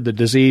swine herd. The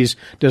disease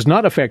does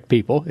not affect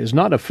people, is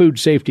not a food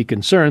safety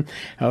concern.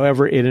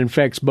 However, it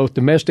infects both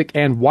domestic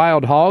and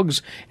wild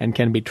hogs and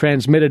can be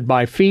transmitted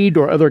by feed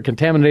or other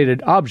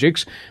contaminated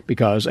objects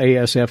because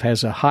ASF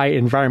has a high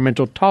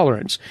environmental tolerance.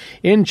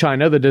 In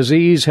China, the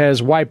disease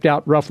has wiped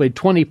out roughly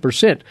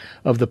 20%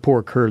 of the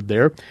pork herd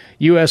there.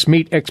 U.S.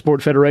 Meat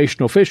Export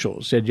Federation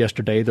officials said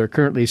yesterday they're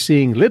currently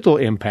seeing little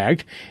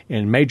impact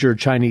in major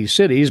Chinese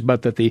cities,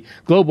 but that the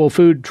global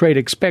food trade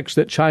expects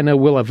that China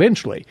will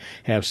eventually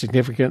have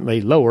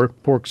significantly lower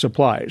pork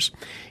supplies.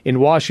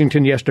 In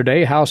Washington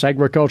yesterday, House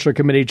Agriculture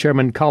Committee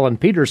Chairman Colin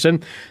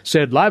Peterson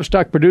said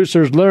livestock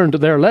producers learned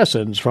their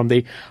lessons from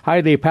the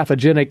highly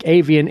pathogenic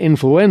avian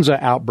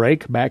influenza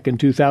outbreak back in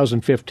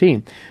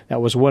 2015.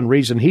 That was one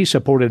reason he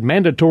supported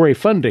mandatory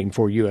funding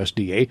for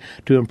USDA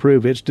to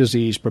improve its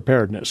disease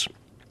preparedness.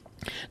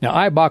 Now,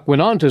 Eibach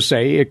went on to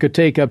say it could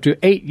take up to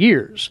 8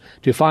 years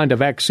to find a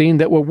vaccine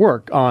that will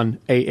work on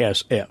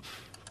ASF.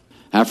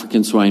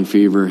 African swine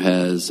fever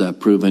has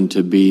proven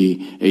to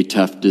be a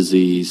tough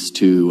disease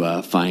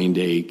to find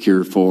a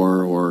cure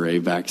for or a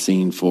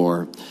vaccine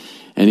for,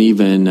 and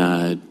even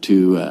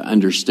to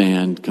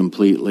understand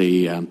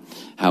completely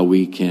how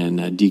we can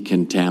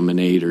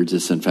decontaminate or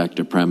disinfect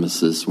a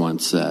premises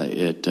once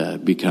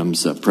it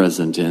becomes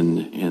present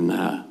in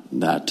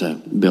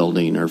that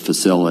building or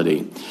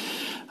facility.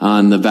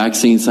 On the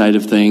vaccine side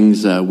of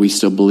things, we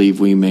still believe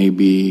we may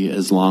be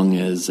as long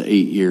as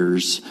 8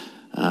 years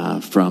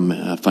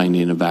from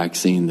finding a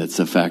vaccine that's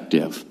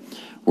effective.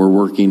 We're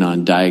working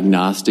on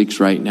diagnostics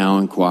right now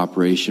in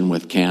cooperation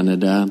with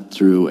Canada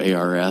through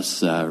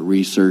ARS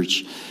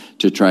research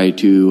to try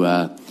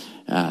to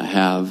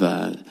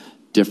have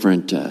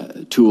different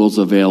tools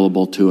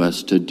available to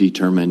us to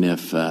determine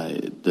if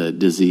the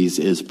disease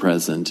is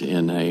present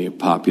in a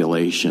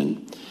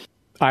population.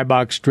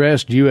 Ibach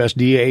stressed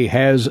USDA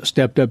has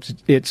stepped up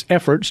its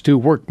efforts to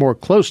work more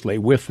closely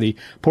with the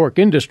pork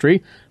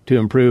industry to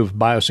improve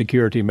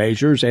biosecurity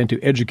measures and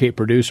to educate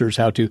producers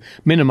how to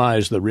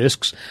minimize the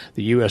risks.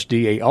 The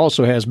USDA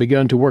also has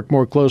begun to work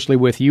more closely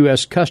with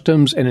U.S.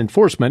 Customs and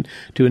Enforcement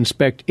to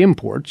inspect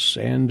imports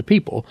and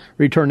people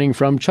returning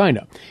from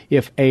China.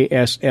 If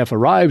ASF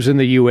arrives in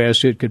the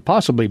U.S., it could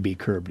possibly be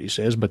curbed, he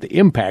says, but the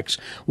impacts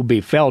will be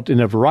felt in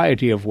a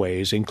variety of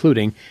ways,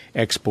 including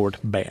export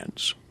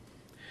bans.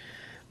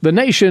 The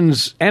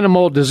nation's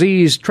animal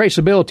disease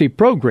traceability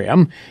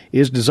program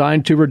is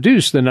designed to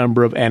reduce the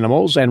number of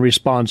animals and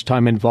response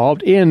time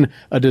involved in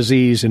a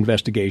disease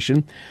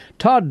investigation.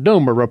 Todd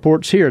Domer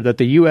reports here that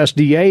the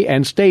USDA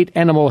and state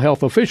animal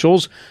health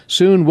officials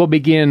soon will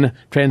begin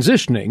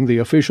transitioning the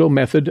official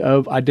method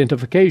of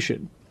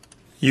identification.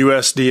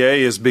 USDA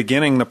is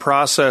beginning the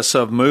process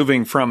of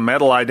moving from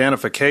metal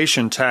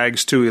identification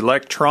tags to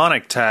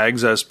electronic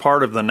tags as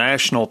part of the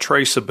national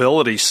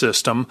traceability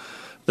system.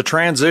 The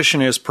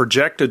transition is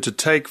projected to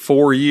take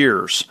 4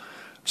 years.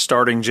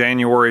 Starting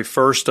January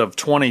 1st of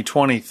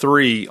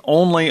 2023,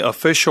 only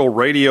official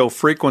radio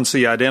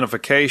frequency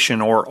identification,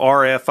 or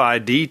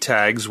RFID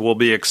tags, will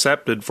be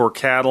accepted for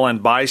cattle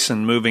and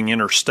bison moving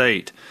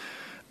interstate.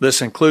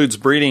 This includes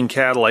breeding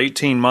cattle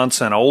 18 months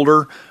and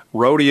older,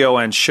 rodeo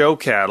and show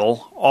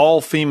cattle,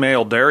 all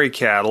female dairy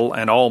cattle,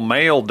 and all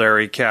male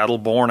dairy cattle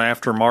born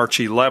after March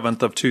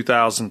 11th of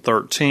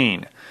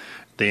 2013.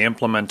 The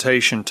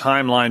implementation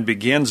timeline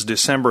begins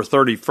December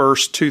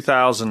 31st,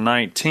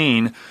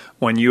 2019,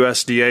 when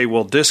USDA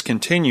will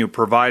discontinue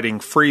providing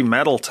free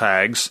metal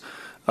tags.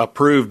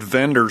 Approved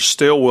vendors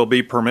still will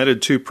be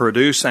permitted to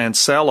produce and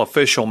sell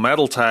official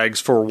metal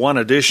tags for 1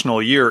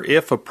 additional year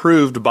if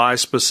approved by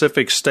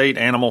specific state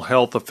animal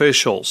health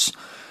officials.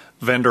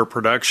 Vendor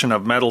production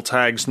of metal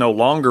tags no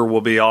longer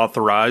will be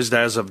authorized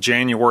as of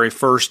January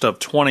 1st of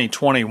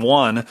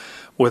 2021,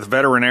 with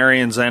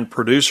veterinarians and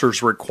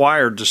producers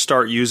required to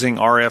start using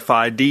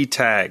RFID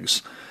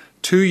tags.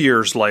 2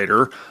 years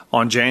later,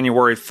 on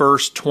January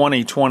 1st,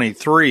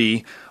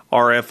 2023,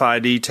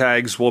 RFID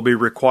tags will be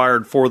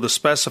required for the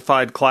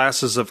specified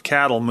classes of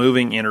cattle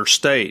moving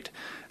interstate.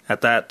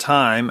 At that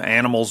time,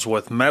 animals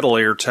with metal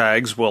ear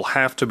tags will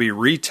have to be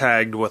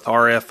re-tagged with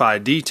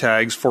RFID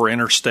tags for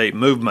interstate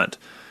movement.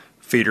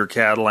 Feeder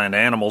cattle and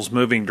animals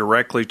moving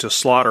directly to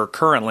slaughter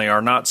currently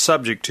are not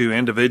subject to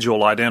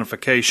individual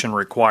identification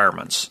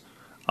requirements.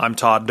 I'm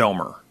Todd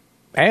Domer.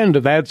 And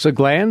that's a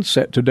glance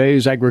at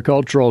today's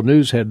agricultural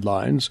news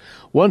headlines.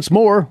 Once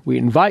more, we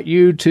invite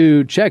you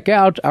to check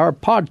out our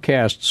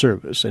podcast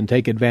service and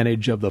take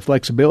advantage of the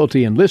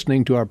flexibility in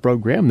listening to our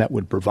program that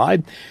would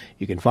provide.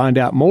 You can find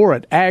out more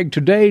at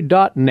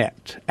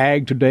agtoday.net,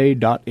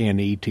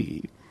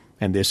 agtoday.net.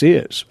 And this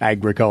is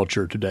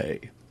Agriculture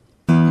Today.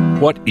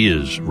 What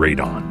is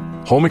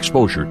radon? Home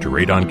exposure to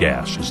radon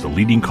gas is the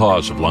leading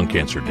cause of lung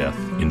cancer death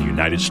in the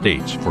United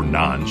States for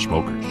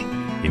non-smokers.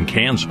 In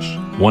Kansas,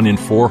 1 in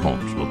 4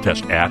 homes will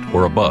test at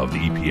or above the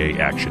EPA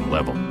action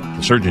level.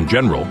 The Surgeon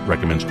General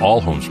recommends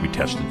all homes be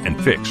tested and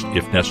fixed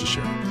if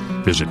necessary.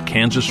 Visit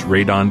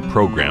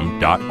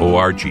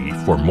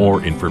kansasradonprogram.org for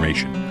more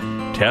information.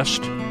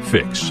 Test,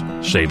 fix,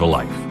 save a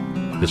life.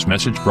 This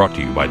message brought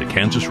to you by the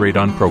Kansas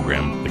Radon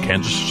Program, the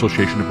Kansas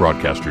Association of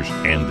Broadcasters,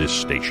 and this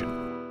station.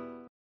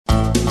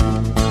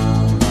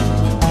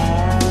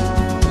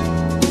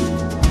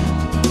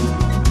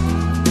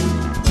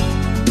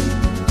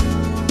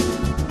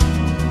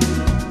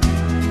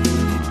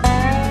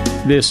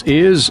 This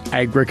is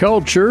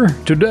Agriculture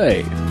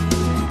Today.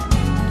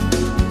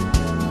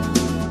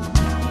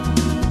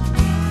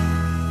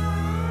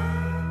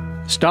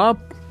 Stop,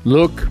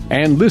 look,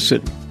 and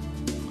listen.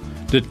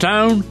 The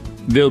town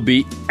will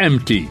be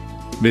empty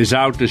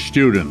without the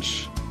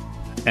students,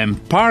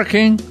 and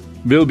parking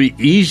will be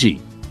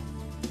easy.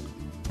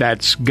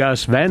 That's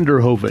Gus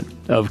Vanderhoeven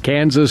of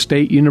Kansas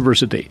State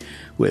University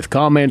with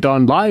comment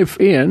on life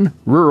in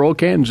rural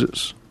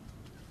Kansas.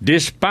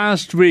 This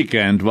past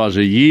weekend was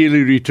a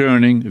yearly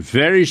returning,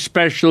 very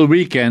special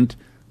weekend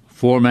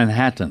for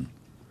Manhattan.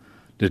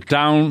 The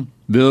town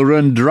will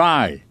run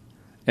dry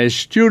as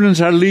students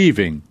are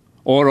leaving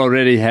or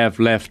already have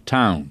left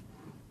town.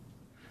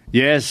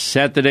 Yes,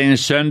 Saturday and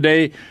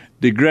Sunday,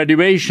 the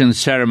graduation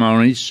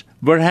ceremonies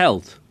were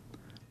held.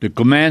 The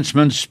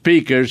commencement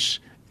speakers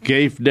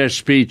gave their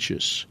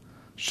speeches,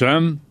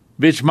 some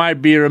which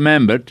might be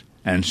remembered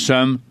and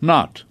some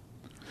not.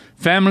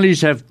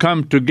 Families have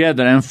come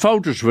together and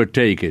photos were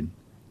taken.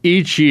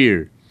 Each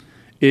year,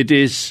 it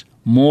is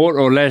more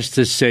or less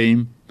the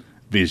same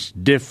with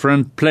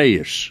different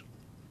players.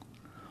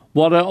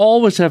 What I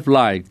always have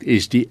liked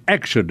is the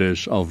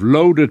exodus of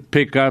loaded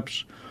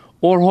pickups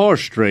or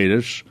horse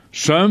trailers,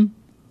 some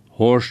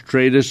horse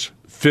trailers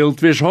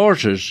filled with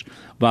horses,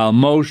 while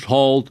most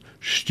hauled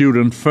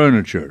student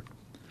furniture.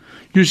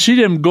 You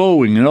see them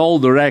going in all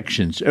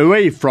directions,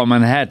 away from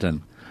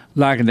Manhattan,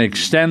 like an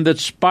extended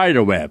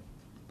spider web.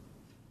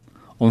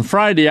 On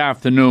Friday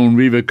afternoon,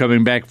 we were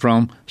coming back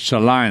from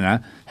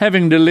Salina,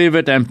 having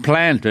delivered and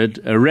planted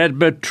a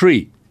redbud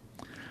tree.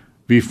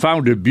 We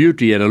found a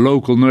beauty at a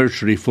local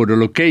nursery for the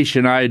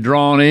location I had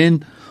drawn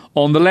in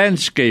on the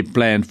landscape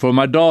plan for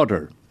my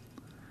daughter.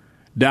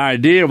 The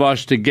idea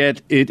was to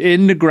get it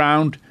in the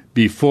ground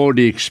before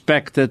the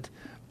expected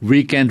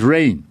weekend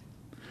rain.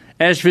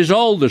 As with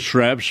all the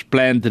shrubs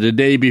planted the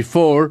day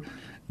before,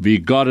 we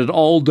got it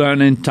all done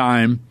in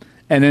time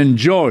and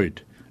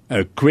enjoyed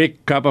a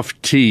quick cup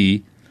of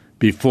tea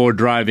before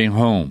driving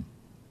home.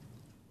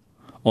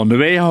 On the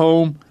way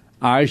home,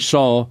 I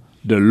saw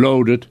the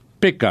loaded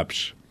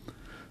pickups.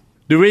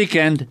 The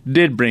weekend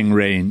did bring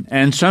rain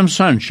and some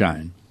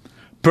sunshine.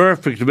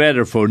 Perfect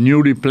weather for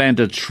newly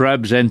planted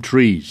shrubs and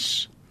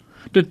trees.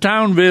 The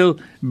town will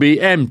be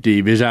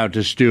empty without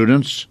the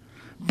students.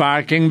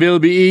 Parking will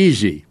be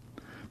easy.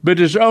 But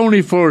it's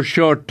only for a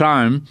short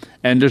time,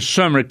 and the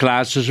summer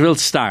classes will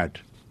start.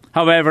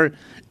 However,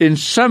 in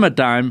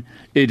summertime,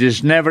 it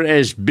is never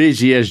as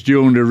busy as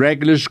during the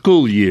regular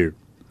school year.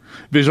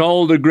 With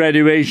all the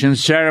graduation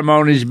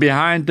ceremonies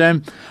behind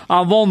them,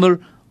 I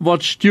wonder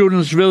what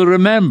students will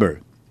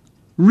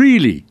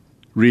really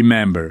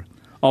remember,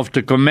 of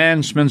the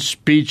commencement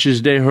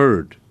speeches they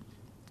heard.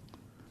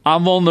 I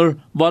wonder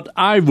what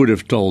I would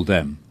have told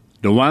them.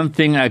 The one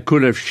thing I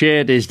could have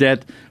shared is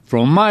that,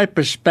 from my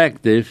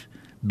perspective,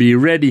 be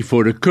ready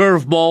for the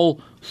curveball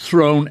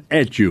thrown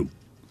at you.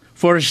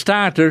 For a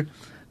starter,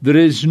 there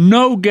is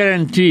no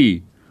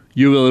guarantee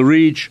you will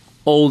reach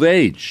old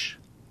age.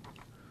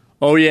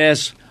 Oh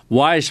yes,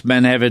 wise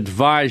men have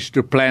advised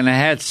to plan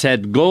ahead,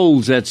 set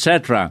goals,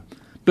 etc.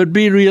 But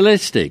be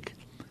realistic.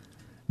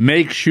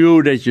 Make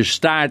sure that you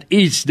start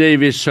each day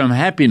with some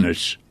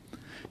happiness.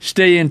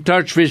 Stay in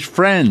touch with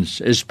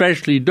friends,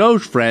 especially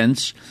those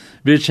friends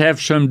which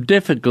have some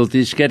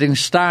difficulties getting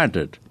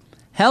started.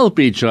 Help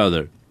each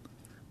other.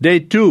 They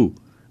too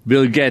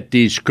will get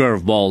these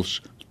curveballs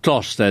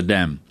tossed at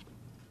them.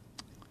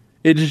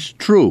 It is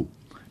true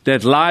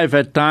that life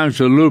at times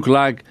will look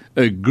like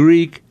a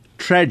Greek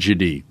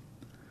tragedy,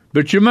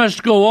 but you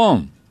must go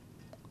on.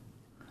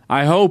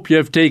 I hope you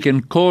have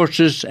taken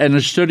courses and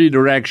a study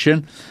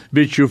direction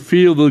which you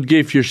feel will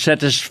give you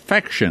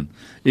satisfaction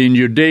in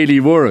your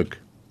daily work.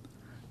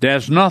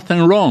 There's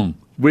nothing wrong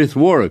with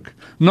work,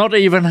 not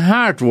even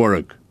hard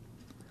work.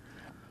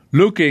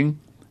 Looking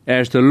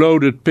as the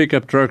loaded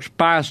pickup trucks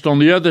passed on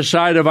the other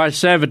side of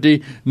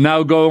I-70,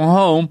 now going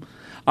home,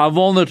 I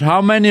wondered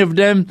how many of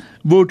them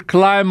would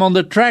climb on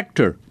the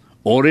tractor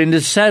or in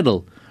the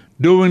saddle,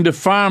 doing the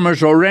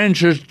farmer's or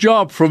rancher's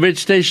job for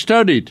which they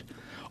studied,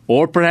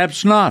 or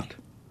perhaps not,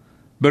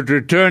 but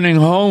returning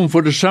home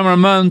for the summer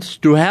months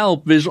to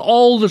help with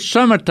all the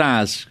summer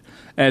tasks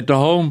at the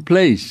home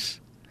place.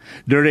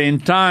 They're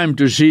in time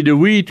to see the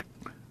wheat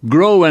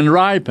grow and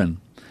ripen,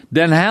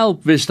 then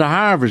help with the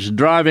harvest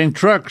driving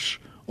trucks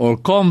or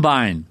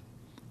combine.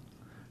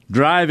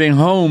 Driving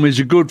home is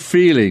a good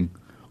feeling,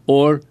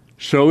 or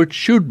so it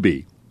should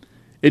be.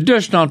 It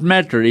does not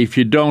matter if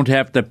you don't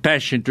have the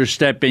passion to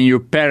step in your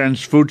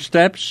parents'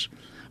 footsteps.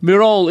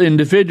 We're all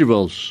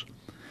individuals.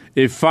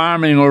 If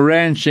farming or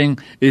ranching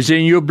is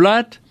in your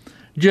blood,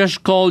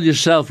 just call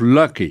yourself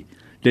lucky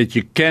that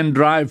you can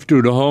drive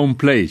to the home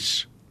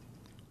place.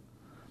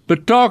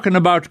 But talking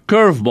about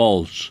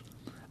curveballs,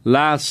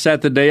 last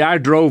Saturday I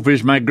drove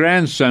with my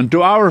grandson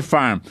to our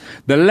farm.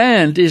 The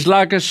land is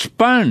like a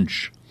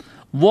sponge.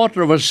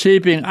 Water was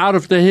seeping out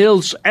of the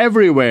hills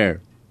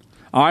everywhere.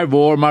 I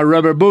wore my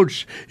rubber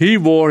boots. He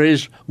wore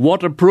his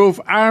waterproof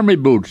army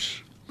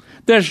boots.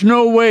 There's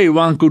no way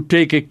one could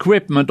take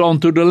equipment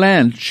onto the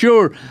land.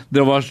 Sure,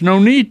 there was no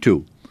need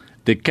to.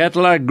 The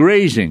cattle are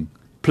grazing,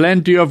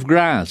 plenty of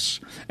grass,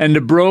 and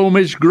the brome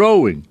is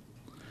growing.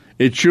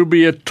 It should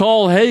be a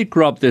tall hay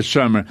crop this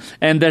summer,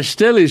 and there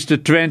still is the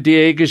 20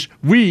 acres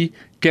we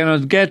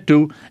cannot get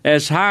to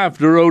as half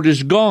the road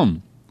is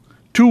gone.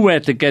 Too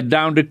wet to get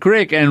down the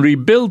creek and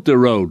rebuild the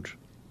road.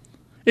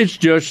 It's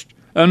just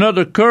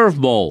another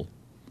curveball.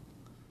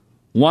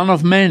 One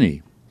of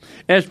many.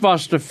 As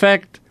was the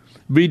fact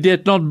we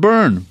did not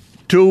burn.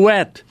 Too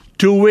wet,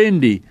 too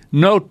windy,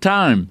 no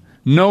time,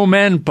 no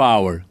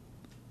manpower.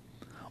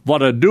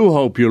 What I do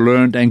hope you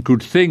learned and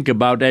could think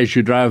about as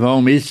you drive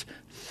home is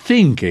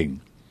thinking.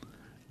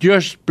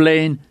 Just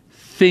plain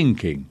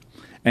thinking.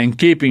 And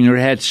keeping your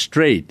head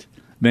straight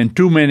when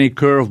too many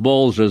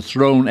curveballs are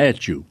thrown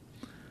at you.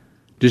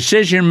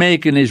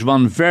 Decision-making is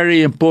one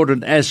very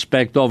important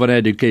aspect of an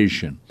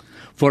education.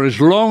 For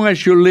as long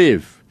as you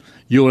live,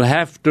 you'll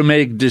have to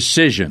make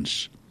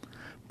decisions.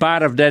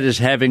 Part of that is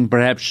having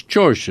perhaps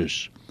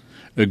choices.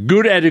 A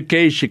good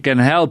education can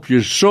help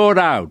you sort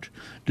out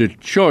the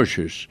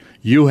choices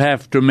you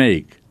have to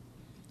make.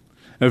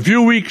 A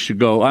few weeks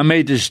ago, I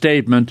made the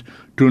statement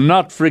to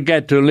not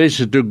forget to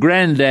listen to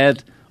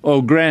granddad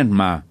or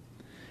grandma.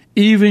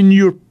 Even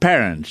your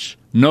parents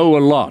know a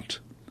lot.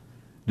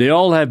 They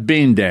all have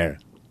been there,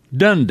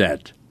 done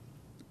that.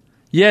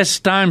 Yes,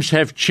 times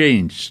have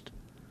changed.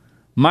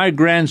 My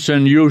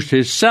grandson used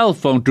his cell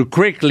phone to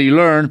quickly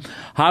learn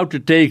how to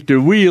take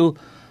the wheel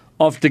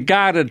of the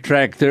garden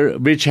tractor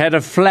which had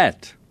a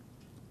flat.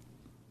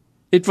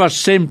 It was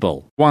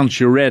simple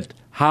once you read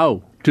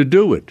how to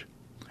do it.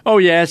 Oh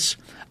yes,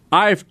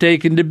 I've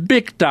taken the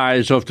big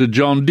tires of the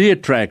John Deere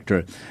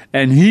tractor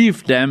and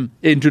heaved them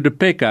into the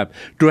pickup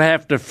to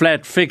have the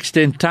flat fixed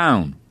in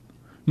town.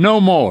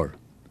 No more.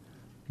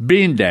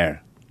 Been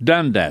there,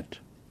 done that.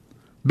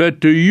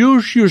 But to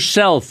use your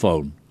cell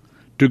phone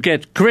to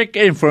get quick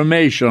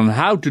information on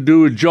how to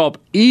do a job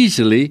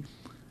easily,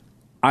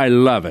 I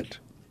love it.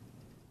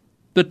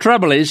 The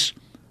trouble is,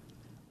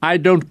 I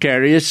don't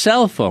carry a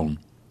cell phone.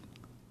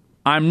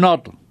 I'm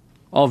not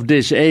of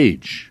this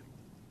age.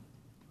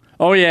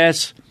 Oh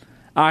yes,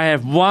 I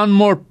have one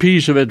more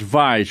piece of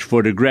advice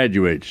for the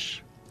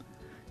graduates.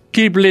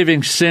 Keep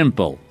living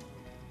simple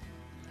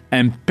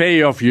and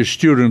pay off your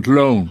student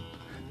loan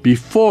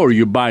before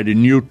you buy the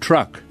new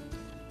truck.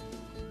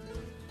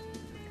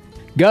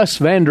 Gus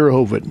Vander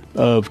Hoeven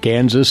of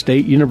Kansas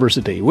State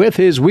University with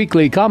his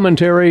weekly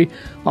commentary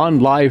on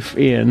life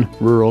in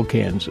rural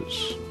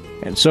Kansas.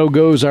 And so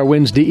goes our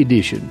Wednesday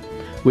edition.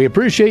 We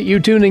appreciate you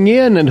tuning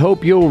in and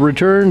hope you'll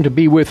return to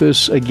be with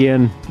us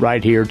again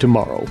right here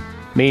tomorrow.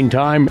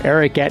 Meantime,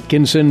 Eric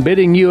Atkinson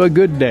bidding you a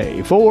good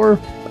day for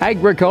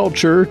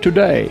Agriculture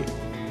Today.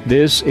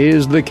 This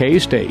is the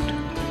K-State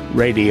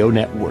Radio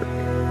Network.